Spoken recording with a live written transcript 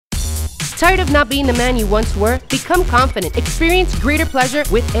Tired of not being the man you once were? Become confident. Experience greater pleasure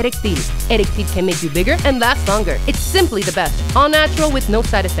with Erectile. Erectile can make you bigger and last longer. It's simply the best. All natural with no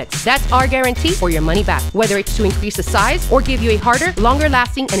side effects. That's our guarantee or your money back. Whether it's to increase the size or give you a harder, longer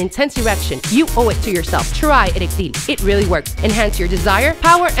lasting and intense erection, you owe it to yourself. Try Erectile. It really works. Enhance your desire,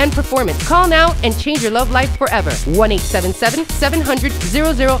 power, and performance. Call now and change your love life forever.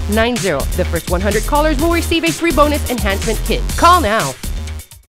 1-877-700-0090. The first 100 callers will receive a free bonus enhancement kit. Call now.